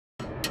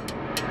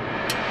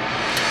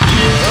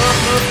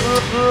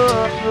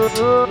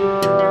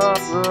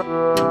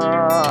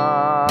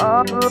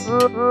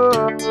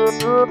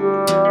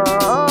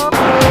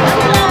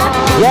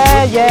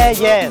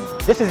Yeah.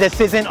 This is the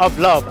season of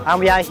love, and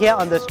we are here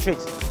on the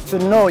streets to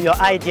know your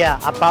idea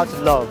about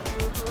love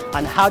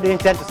and how do you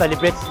intend to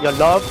celebrate your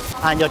love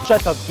and your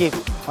choice of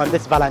gift on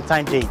this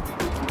Valentine's Day.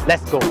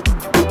 Let's go.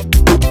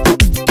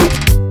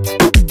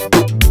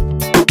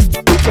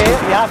 Okay,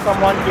 we have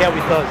someone here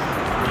with us.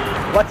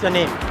 What's your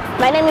name?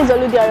 My name is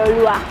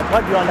Olua.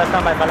 What do you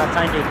understand by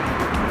Valentine's Day?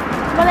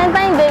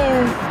 Valentine's Day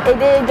is a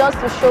day just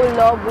to show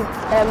love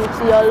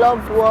to your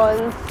loved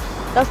ones,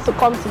 just to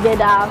come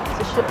together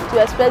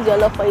to express your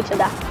love for each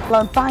other.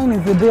 Valentine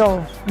is a day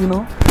of,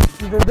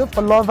 it's a day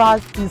for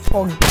lovers, it's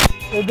for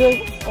a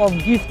day of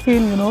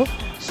gifting,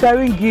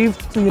 sharing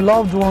gifts to your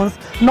loved ones,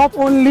 not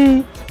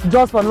only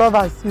just for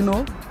lovers,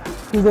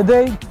 it's a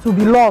day to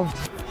be loved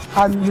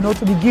and,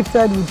 to be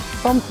gifted with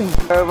something.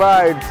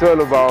 It's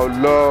all about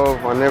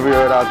love and every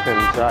other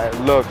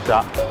thing, love,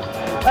 chat.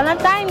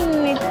 Valentine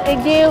is a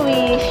day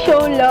we show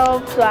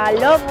love to our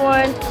loved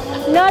ones,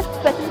 not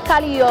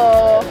specifically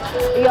your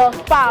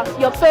spouse,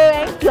 your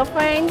parents, your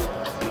friends,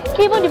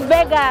 even the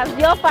beggars,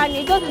 the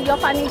orphanage, those in the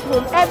orphanage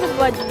home,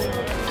 everybody.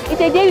 It's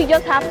a day we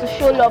just have to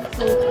show love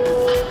to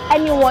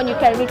anyone you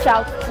can reach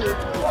out to.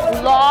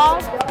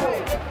 Love,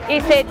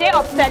 it's a day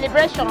of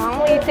celebration,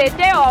 it's a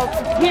day of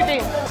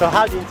giving. So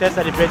how do you intend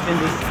celebrating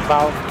this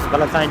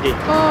Valentine's Day?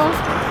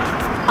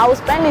 I will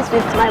spend it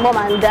with my mom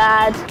and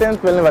dad. I'm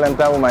spending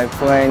Valentine with my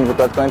friends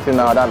because currently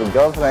now I have a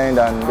girlfriend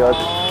and just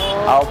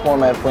out for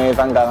my friends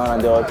and go around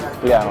and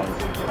just play around.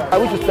 I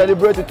wish to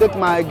celebrate to take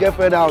my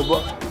girlfriend out,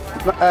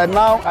 but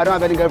now I don't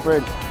have any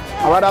girlfriend.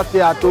 I'd rather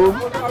stay at home.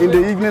 In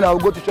the evening I will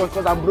go to church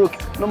because I'm broke,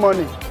 no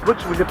money.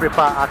 Which would you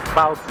prefer as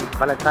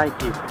Valentine's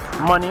gift?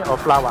 Money or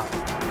flower?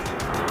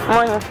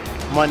 Money.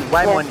 Money.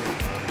 Why money?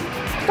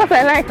 Because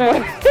I like money.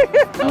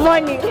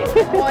 Money.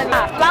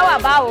 Flower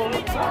bow.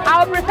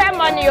 I would prefer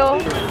money.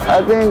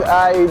 I think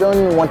I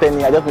don't want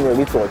any, I just need a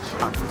research.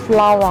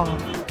 Flower.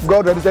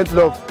 God represents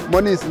love.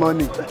 Money is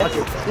money.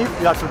 Okay, if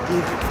you have to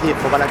give gift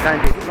for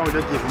Valentine's Day, which one will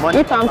you give? Money?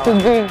 If I'm to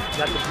give. You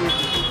have to give.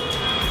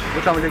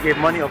 Which one will you give?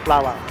 Money or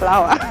flower?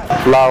 Flower.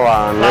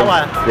 Flower.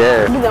 Flower?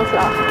 Yeah. Give them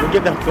flower. You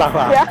give them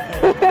flower? Yeah.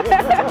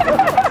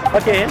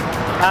 Okay,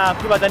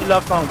 give us any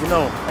love song,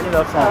 any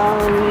love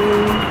song?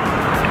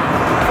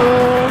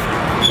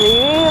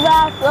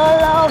 Rivers of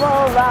love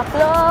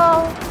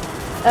overflow,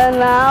 and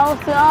now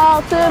it's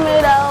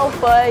ultimate out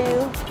for you.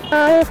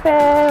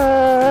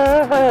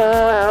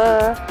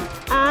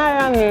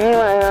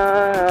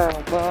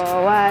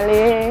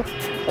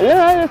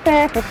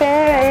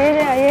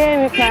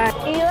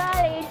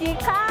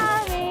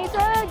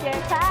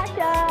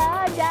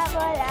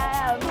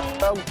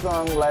 Love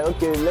song like,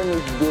 okay, let me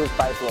do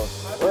 5 plus.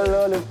 Oh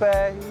Lord,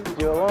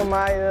 you want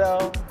my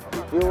love,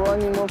 you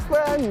want more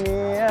friend me,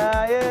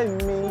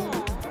 me.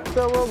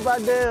 So what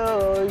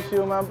day,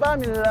 show my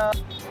baby love.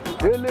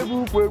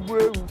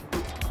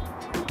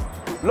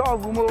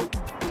 Love mo,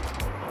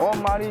 oh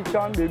Mary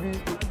Chan baby.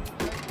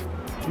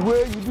 The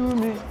way you do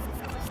me,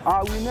 I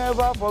will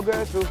never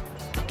forget to.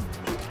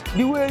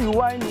 The way you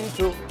whine me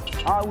so,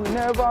 I will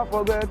never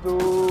forget to.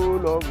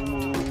 Love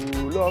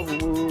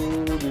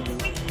mo, baby.